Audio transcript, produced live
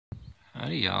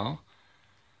Howdy, y'all.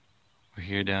 We're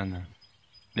here down the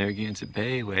Narragansett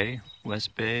Bay way,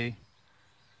 West Bay,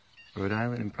 Rhode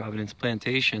Island, and Providence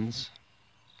Plantations.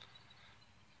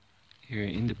 Here,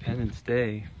 Independence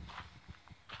Day.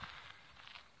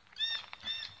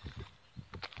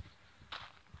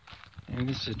 And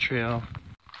this is a trail,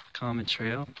 common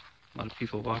trail. A lot of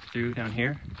people walk through down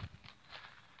here.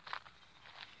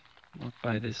 Walk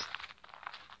by this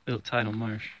little tidal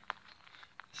marsh.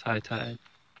 It's high tide.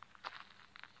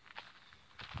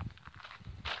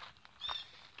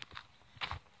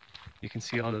 You can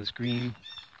see all those green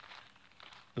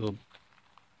little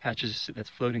patches,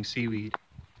 that's floating seaweed.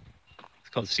 It's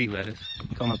called sea lettuce.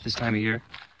 Come up this time of year,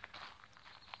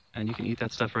 and you can eat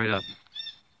that stuff right up.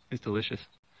 It's delicious.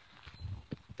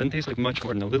 Doesn't taste like much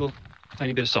more than a little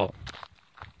tiny bit of salt.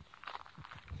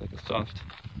 It's like a soft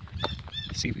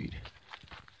seaweed.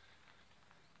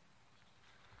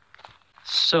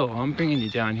 So I'm bringing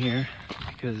you down here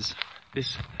because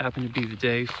this happened to be the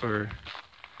day for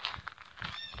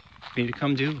me to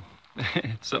come do.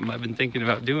 It's something I've been thinking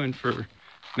about doing for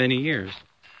many years.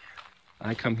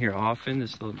 I come here often.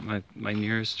 This is my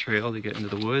nearest trail to get into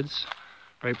the woods.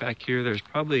 Right back here, there's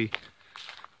probably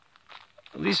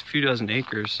at least a few dozen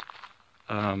acres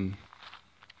of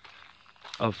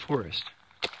forest.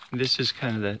 This is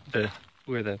kind of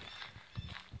where the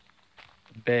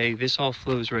bay, this all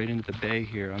flows right into the bay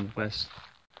here on the west.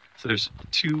 So there's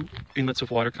two inlets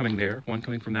of water coming there, one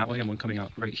coming from that way and one coming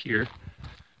out right here.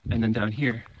 And then down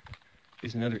here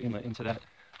is another inlet into that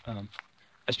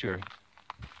estuary.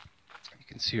 You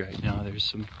can see right now there's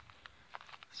some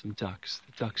ducks.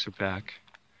 The ducks are back.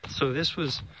 So this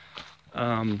was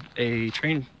a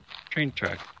train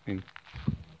track. I mean,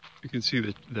 you can see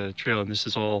the trail, and this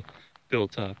is all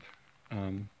built up.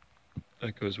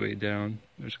 That goes way down.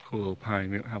 There's a cool little pine.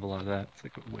 We don't have a lot of that. It's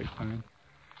like a white pine.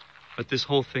 But this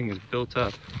whole thing is built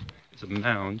up. It's a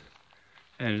mound,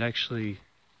 and it actually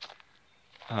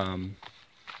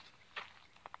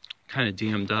kind of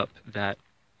dammed up that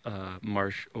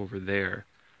marsh over there.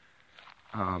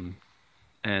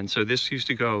 And so this used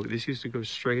to go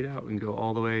straight out and go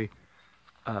all the way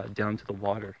down to the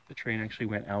water. The train actually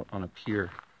went out on a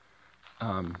pier,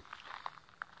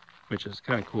 which is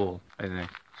kind of cool, I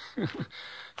think.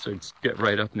 So it's get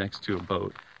right up next to a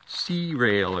boat. Sea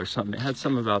rail or something. It had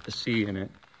something about the sea in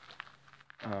it.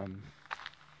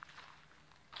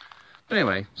 But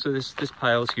anyway, so this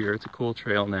pile's here. It's a cool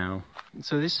trail now. And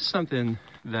so this is something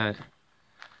that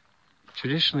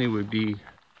traditionally would be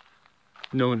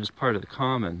known as part of the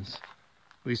commons.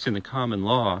 At least in the common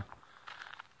law,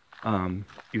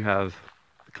 you have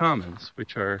the commons,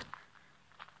 which are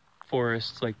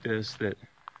forests like this that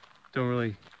don't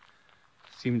really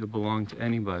seem to belong to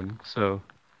anybody. So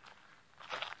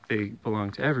they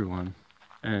belong to everyone.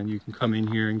 And you can come in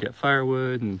here and get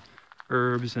firewood and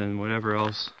herbs and whatever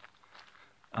else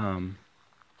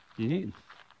you need.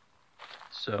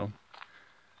 So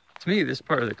to me, this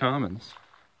part of the commons,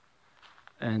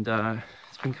 and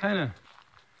it's been kind of,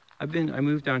 I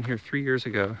moved down here 3 years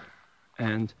ago,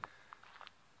 and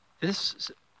this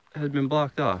had been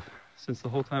blocked off since the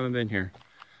whole time I've been here.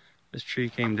 This tree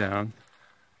came down,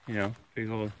 you know, big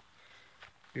old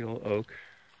oak,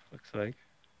 looks like.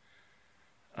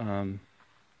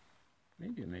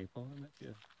 Maybe a maple. It might be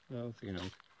no, it's an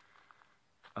oak.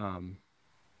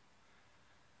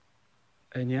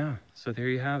 And yeah, so there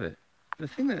you have it. The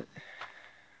thing that,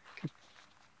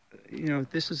 you know,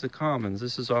 this is the commons,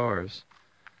 this is ours.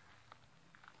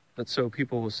 But so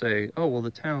people will say, oh, well,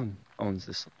 the town owns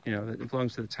this, you know, it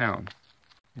belongs to the town,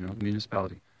 you know, the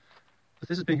municipality. But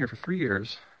this has been here for 3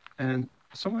 years, and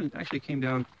someone actually came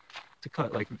down to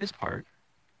cut like this part,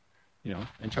 you know,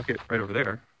 and chuck it right over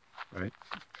there, right?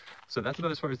 So that's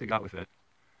about as far as they got with it.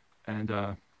 And,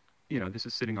 you know, this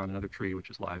is sitting on another tree, which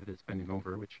is live, that's bending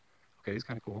over, which, okay, it's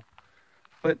kind of cool.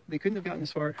 But they couldn't have gotten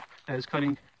as far as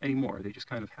cutting anymore. They just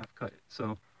kind of half cut it.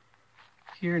 So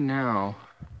here now,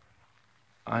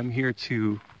 I'm here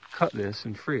to cut this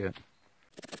and free it.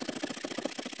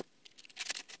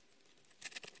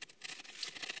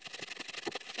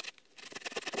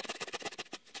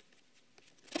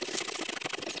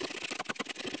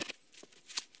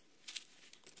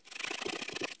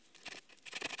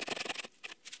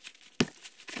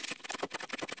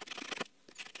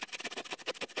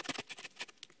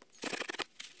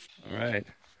 All right.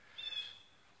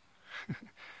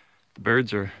 The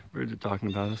birds are talking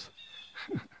about us.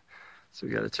 So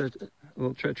we got a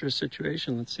little treacherous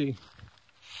situation. Let's see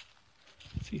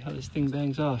how this thing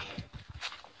bangs off.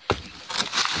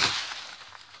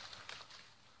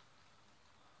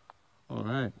 All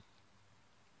right.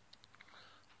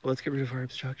 Well, let's get rid of our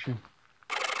obstruction.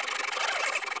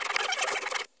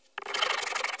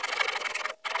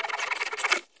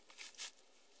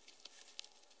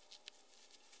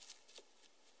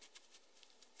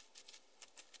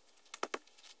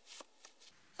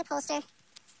 holster. I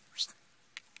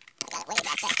got it way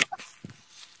back there.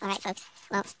 All right, folks.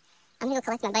 Well, I'm gonna go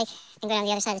collect my bike and go down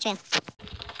the other side of the trail.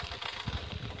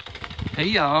 Hey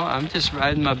y'all, I'm just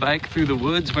riding my bike through the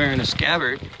woods wearing a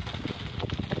scabbard.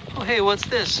 Oh hey, what's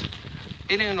this?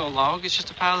 It ain't no log, it's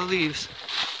just a pile of leaves.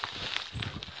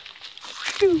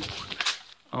 Whew.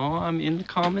 Oh, I'm in the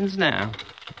commons now.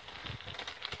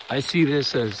 I see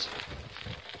this as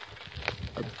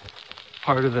a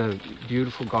part of the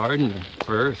beautiful garden of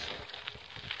Earth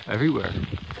everywhere.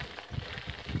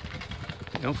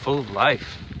 You know, full of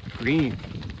life, green,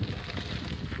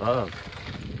 love.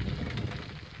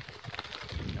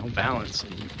 Balance,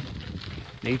 and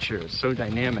nature is so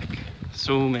dynamic,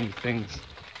 so many things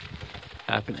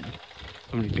happening,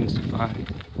 so many things to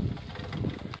find.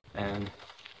 And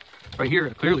right here,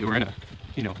 clearly we're in a,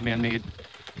 man-made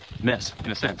mess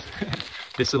in a sense.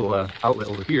 This little outlet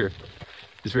over here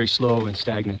is very slow and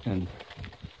stagnant, and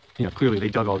clearly they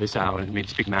dug all this out and made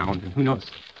this big mound, and who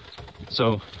knows.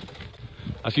 So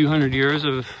a few hundred years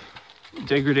of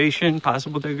degradation,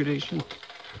 possible degradation.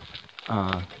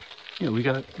 We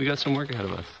got some work ahead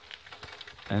of us,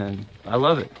 and I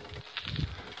love it.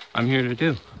 I'm here to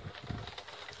do.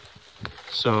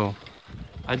 So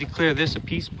I declare this a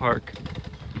peace park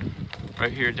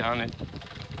right here down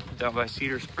by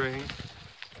Cedar Spring,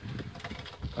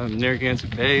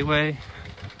 Narragansett Bay way,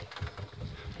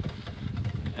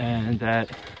 and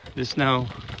that this now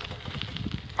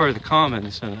part of the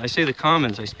commons. And I say the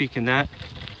commons, I speak in that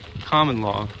common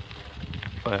law,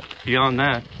 but beyond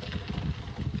that,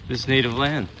 this native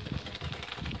land.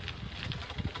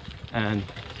 And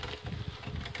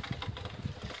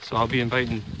so I'll be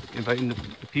inviting the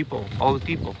people, all the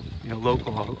people,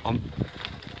 local. I'll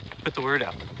put the word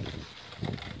out.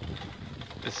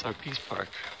 This is our peace park,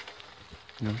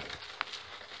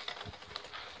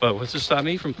 But what's to stop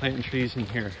me from planting trees in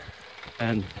here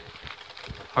and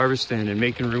harvesting and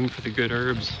making room for the good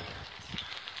herbs?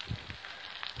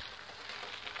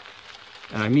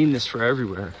 And I mean this for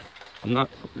everywhere.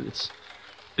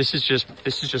 This is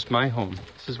just my home.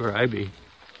 This is where I be.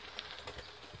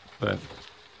 But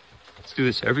let's do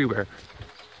this everywhere.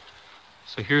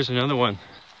 So here's another one.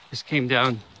 This came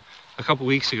down a couple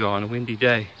weeks ago on a windy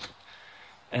day,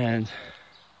 and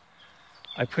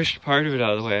I pushed part of it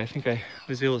out of the way. I think I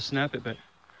was able to snap it, but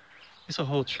it's a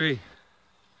whole tree.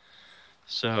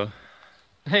 So,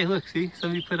 hey, look, see,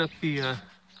 somebody put up the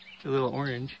little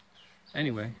orange.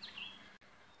 Anyway.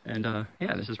 And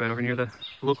yeah, this is right over near the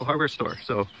local hardware store.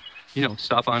 So,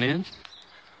 stop on in,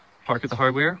 park at the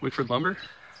hardware, Whitford Lumber,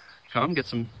 come get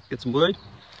some wood,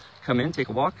 come in, take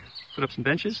a walk, put up some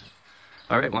benches.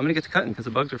 All right, well, I'm gonna get to cutting because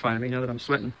the bugs are finding me now that I'm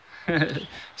sweating.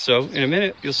 So in a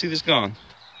minute, you'll see this gone.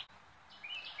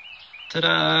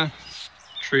 Ta-da!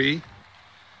 Tree.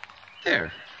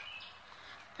 There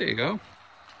you go.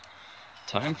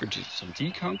 Time for some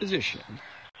decomposition.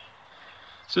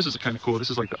 So this is kind of cool. This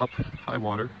is like the up high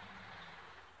water.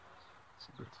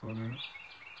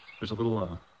 There's a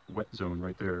little wet zone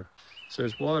right there. So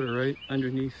there's water right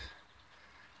underneath,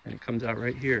 and it comes out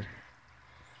right here.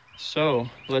 So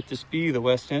let this be the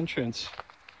west entrance,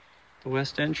 the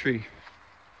west entry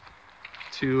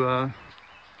to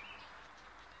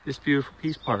this beautiful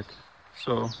peace park.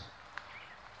 So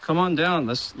come on down.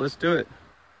 Let's do it.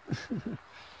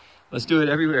 Let's do it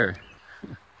everywhere.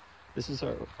 This is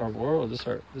our world, this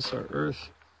is our earth.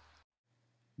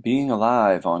 Being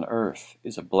alive on earth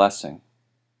is a blessing.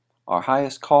 Our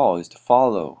highest call is to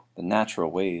follow the natural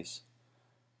ways.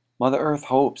 Mother Earth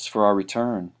hopes for our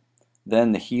return,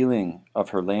 then the healing of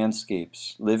her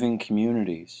landscapes, living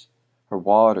communities, her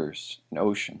waters and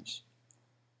oceans.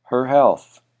 Her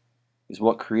health is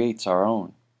what creates our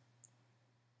own.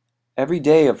 Every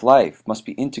day of life must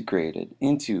be integrated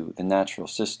into the natural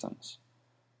systems.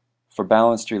 For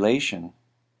balanced relation,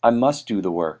 I must do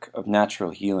the work of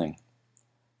natural healing.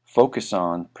 Focus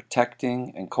on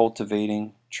protecting and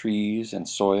cultivating trees and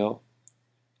soil,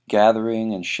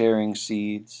 gathering and sharing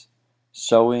seeds,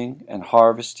 sowing and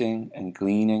harvesting and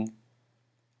gleaning,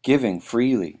 giving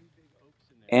freely,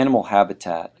 animal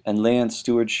habitat and land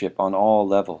stewardship on all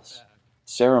levels,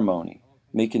 ceremony,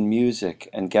 making music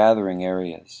and gathering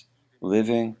areas,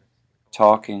 living,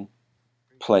 talking,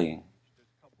 playing.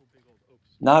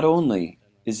 Not only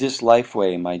is this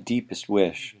lifeway my deepest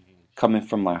wish, coming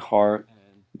from my heart,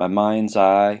 my mind's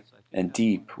eye, and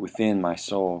deep within my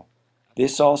soul,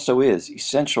 this also is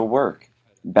essential work,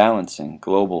 balancing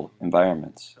global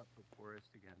environments.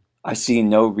 I see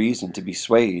no reason to be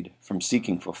swayed from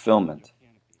seeking fulfillment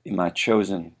in my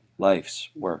chosen life's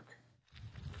work.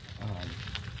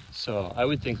 So I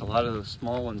would think a lot of those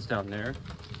small ones down there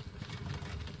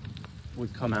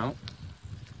would come out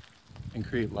and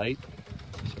create light.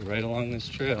 So right along this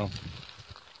trail,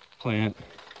 plant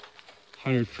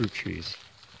 100 fruit trees,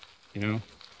 you know,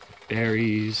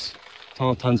 berries,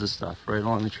 tons of stuff right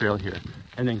along the trail here.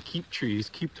 And then keep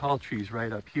tall trees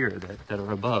right up here that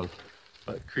are above,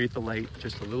 but create the light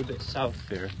just a little bit south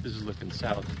there. This is looking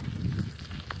south.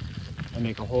 And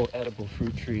make a whole edible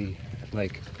fruit tree,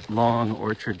 like long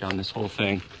orchard down this whole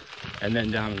thing. And then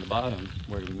down at the bottom,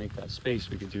 where we make that space,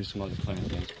 we could do some other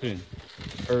planting. Put in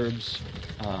herbs,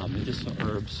 medicinal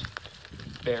herbs,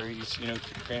 berries, you know,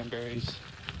 cranberries,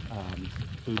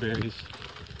 blueberries.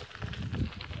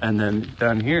 And then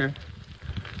down here,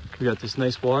 we got this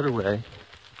nice waterway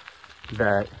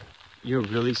that, you know,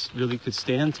 really could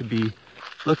stand to be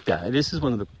looked at. This is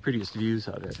one of the prettiest views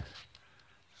of it.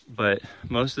 But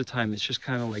most of the time, it's just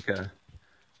kind of like a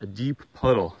deep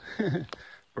puddle.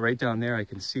 But right down there, I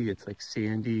can see it's like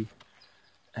sandy,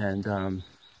 and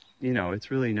you know,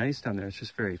 it's really nice down there. It's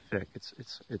just very thick.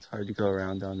 It's hard to go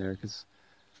around down there because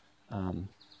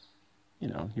you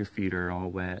know, your feet are all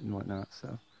wet and whatnot.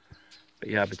 So, but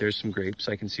yeah, but there's some grapes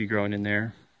I can see growing in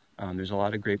there. There's a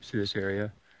lot of grapes through this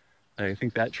area. I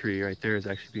think that tree right there is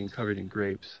actually being covered in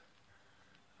grapes,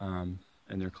 and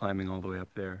they're climbing all the way up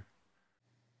there.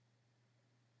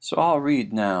 So I'll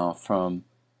read now from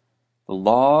The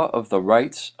Law of the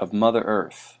Rights of Mother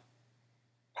Earth,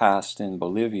 passed in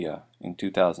Bolivia in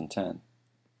 2010.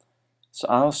 So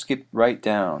I'll skip right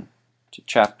down to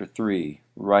Chapter 3,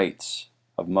 Rights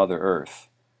of Mother Earth,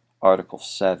 Article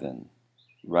 7,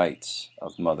 Rights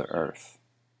of Mother Earth.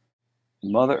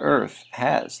 Mother Earth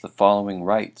has the following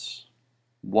rights.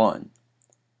 1.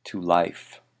 To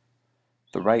life.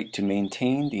 The right to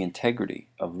maintain the integrity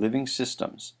of living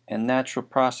systems and natural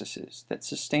processes that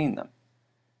sustain them,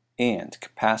 and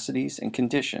capacities and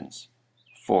conditions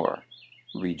for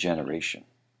regeneration.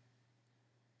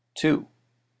 2.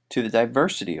 To the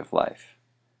diversity of life.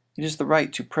 It is the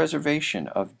right to preservation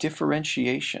of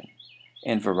differentiation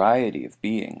and variety of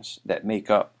beings that make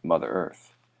up Mother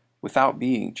Earth, without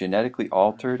being genetically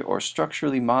altered or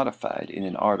structurally modified in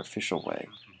an artificial way,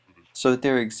 so that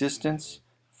their existence,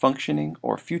 functioning,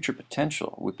 or future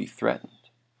potential would be threatened.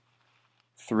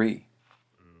 3.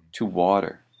 To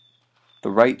water.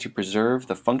 The right to preserve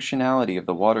the functionality of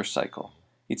the water cycle,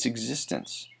 its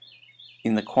existence,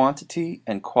 in the quantity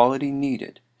and quality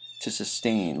needed to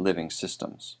sustain living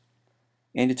systems,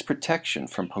 and its protection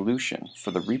from pollution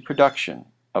for the reproduction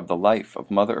of the life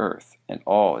of Mother Earth and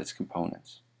all its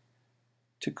components.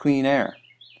 To clean air.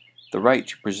 The right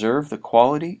to preserve the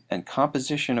quality and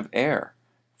composition of air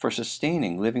for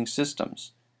sustaining living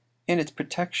systems, and its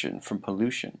protection from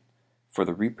pollution for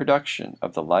the reproduction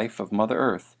of the life of Mother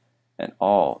Earth and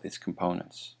all its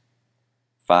components.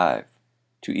 5.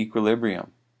 To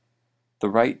equilibrium. The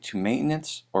right to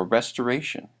maintenance or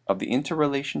restoration of the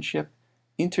interrelationship,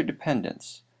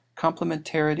 interdependence,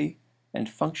 complementarity, and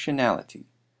functionality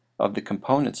of the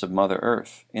components of Mother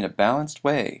Earth in a balanced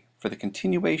way for the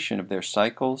continuation of their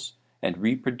cycles and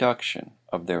reproduction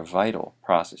of their vital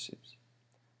processes.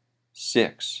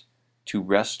 6. To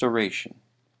restoration.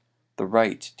 The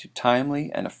right to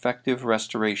timely and effective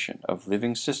restoration of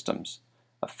living systems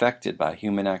affected by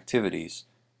human activities,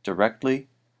 directly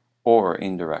or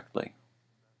indirectly.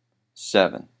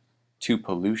 7. To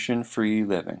pollution-free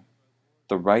living.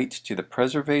 The right to the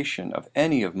preservation of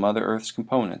any of Mother Earth's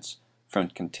components from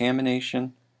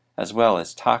contamination, as well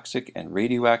as toxic and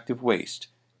radioactive waste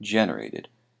generated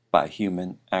by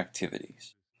human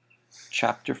activities.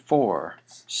 Chapter 4.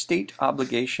 State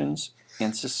Obligations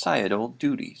and Societal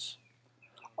Duties.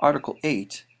 Article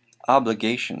 8.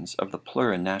 Obligations of the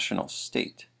plurinational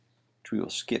state, which we will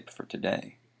skip for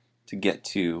today, to get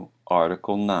to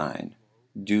Article 9.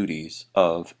 Duties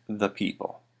of the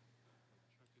people.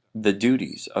 The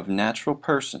duties of natural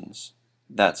persons,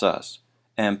 that's us,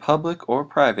 and public or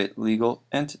private legal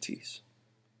entities.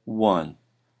 1.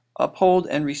 Uphold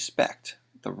and respect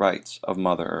the rights of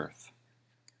Mother Earth.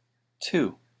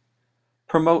 2.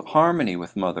 Promote harmony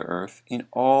with Mother Earth in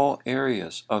all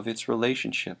areas of its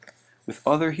relationship with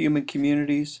other human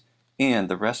communities and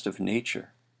the rest of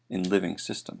nature in living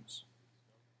systems.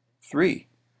 3.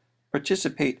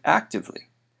 Participate actively,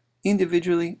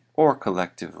 individually or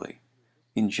collectively,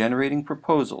 in generating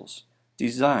proposals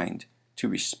designed to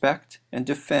respect and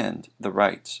defend the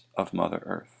rights of Mother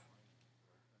Earth.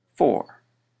 4.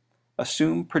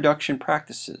 Assume production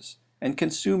practices and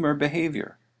consumer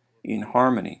behavior in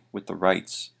harmony with the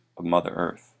rights of Mother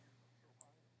Earth.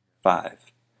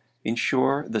 5.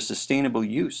 Ensure the sustainable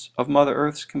use of Mother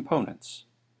Earth's components.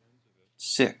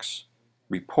 6.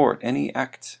 Report any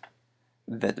act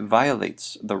that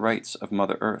violates the rights of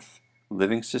Mother Earth,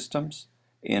 living systems,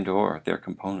 and/or their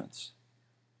components.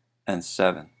 And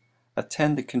 7.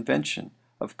 Attend a convention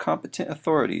of competent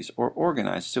authorities or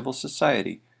organized civil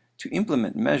society to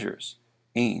implement measures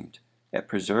aimed at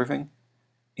preserving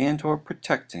and/or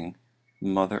protecting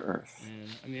Mother Earth. And,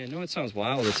 I mean, I know it sounds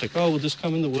wild. It's like, oh, we'll just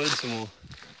come in the woods and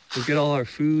we'll get all our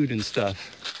food and stuff.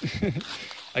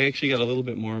 I actually got a little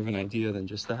bit more of an idea than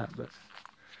just that, but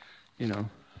you know,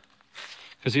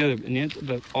 because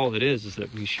but all it is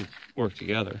that we should work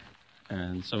together,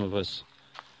 and some of us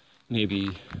maybe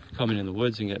coming in the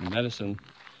woods and getting medicine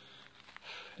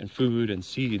and food and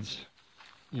seeds,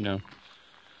 you know,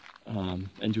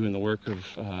 and doing the work of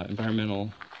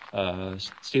environmental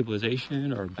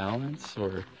stabilization or balance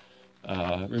or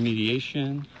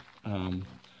remediation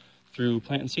through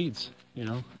planting seeds, you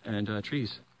know, and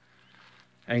trees,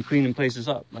 and cleaning places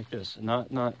up like this. Not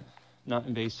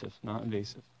invasive, not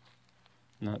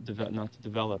to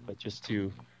develop, but just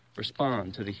to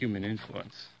respond to the human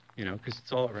influence, you know, because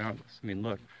it's all around us. I mean,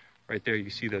 look, right there, you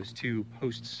see those 2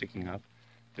 posts sticking up.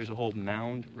 There's a whole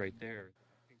mound right there.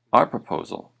 Our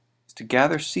proposal is to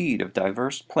gather seed of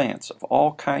diverse plants of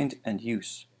all kind and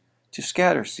use, to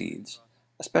scatter seeds,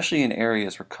 especially in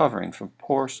areas recovering from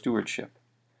poor stewardship,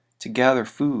 to gather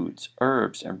foods,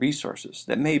 herbs, and resources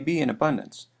that may be in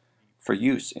abundance for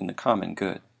use in the common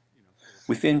good,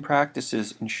 within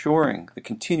practices ensuring the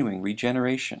continuing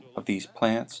regeneration of these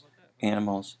plants,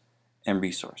 animals, and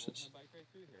resources.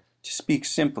 To speak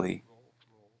simply,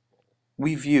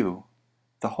 we view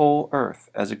the whole earth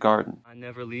as a garden. I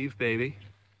never leave, baby.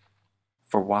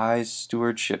 For wise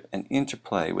stewardship and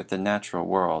interplay with the natural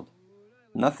world,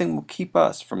 nothing will keep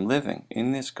us from living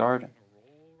in this garden.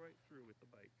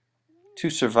 To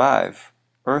survive,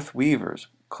 earth weavers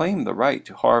claim the right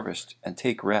to harvest and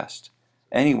take rest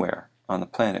anywhere on the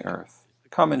planet Earth,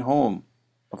 common home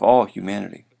of all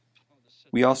humanity.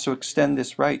 We also extend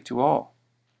this right to all.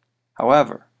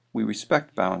 However, we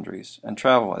respect boundaries and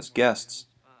travel as guests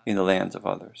in the lands of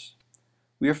others.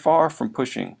 We are far from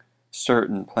pushing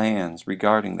certain plans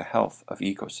regarding the health of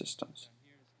ecosystems.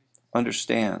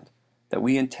 Understand that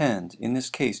we intend, in this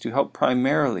case, to help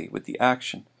primarily with the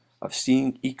action of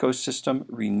seeing ecosystem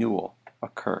renewal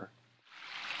occur.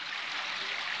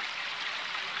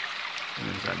 And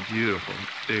there's that beautiful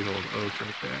big old oak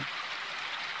right there.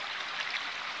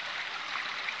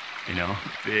 You know,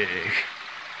 big.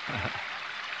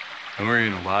 And we're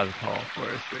in a lot of tall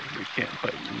forest that we can't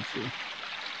quite into.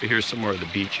 But here's some more of the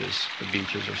beaches. The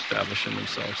beaches are establishing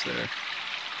themselves there.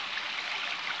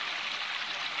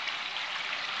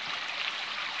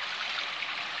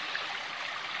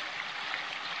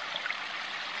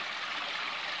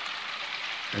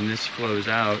 And this flows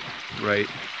out right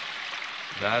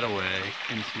that away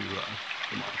into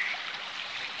the marsh.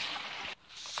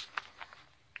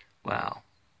 Wow.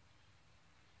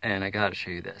 And I gotta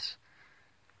show you this,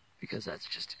 because that's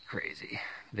just crazy.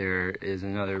 There is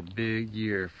another big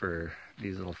year for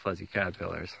these little fuzzy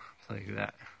caterpillars. I'll tell you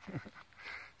that.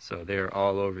 So they're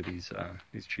all over these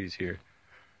trees here.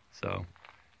 So,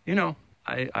 you know,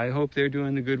 I hope they're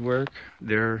doing the good work.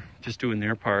 They're just doing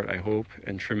their part, I hope,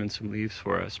 and trimming some leaves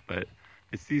for us. But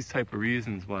it's these type of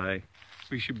reasons why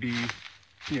we should be,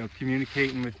 you know,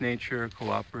 communicating with nature,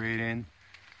 cooperating,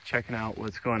 checking out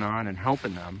what's going on, and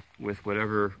helping them with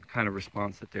whatever kind of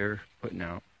response that they're putting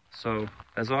out. So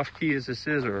as off-key as this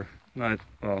is, or not,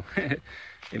 well,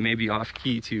 it may be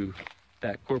off-key to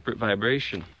that corporate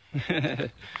vibration.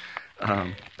 But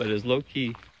as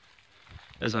low-key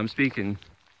as I'm speaking,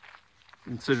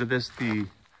 consider this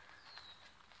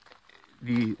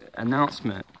the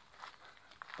announcement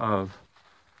of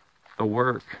the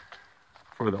work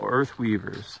for the earth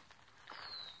weavers,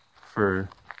 for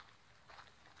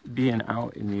being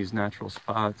out in these natural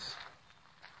spots,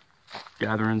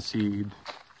 gathering seed,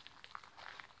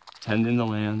 tending the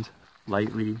land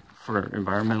lightly for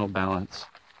environmental balance,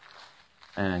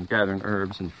 and gathering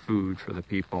herbs and food for the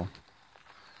people,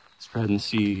 spreading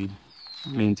seed,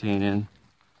 maintaining,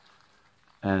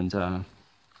 and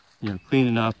you know,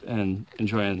 cleaning up and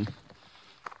enjoying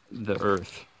the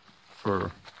earth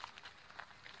for,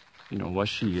 you know, what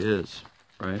she is,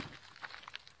 right?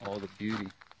 All the beauty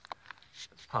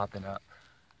that's popping up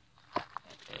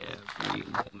every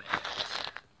moment.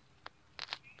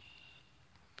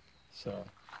 So,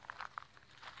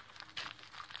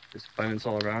 there's abundance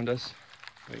all around us,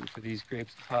 waiting for these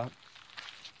grapes to pop.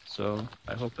 So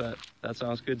I hope that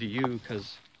sounds good to you,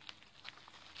 because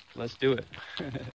let's do it.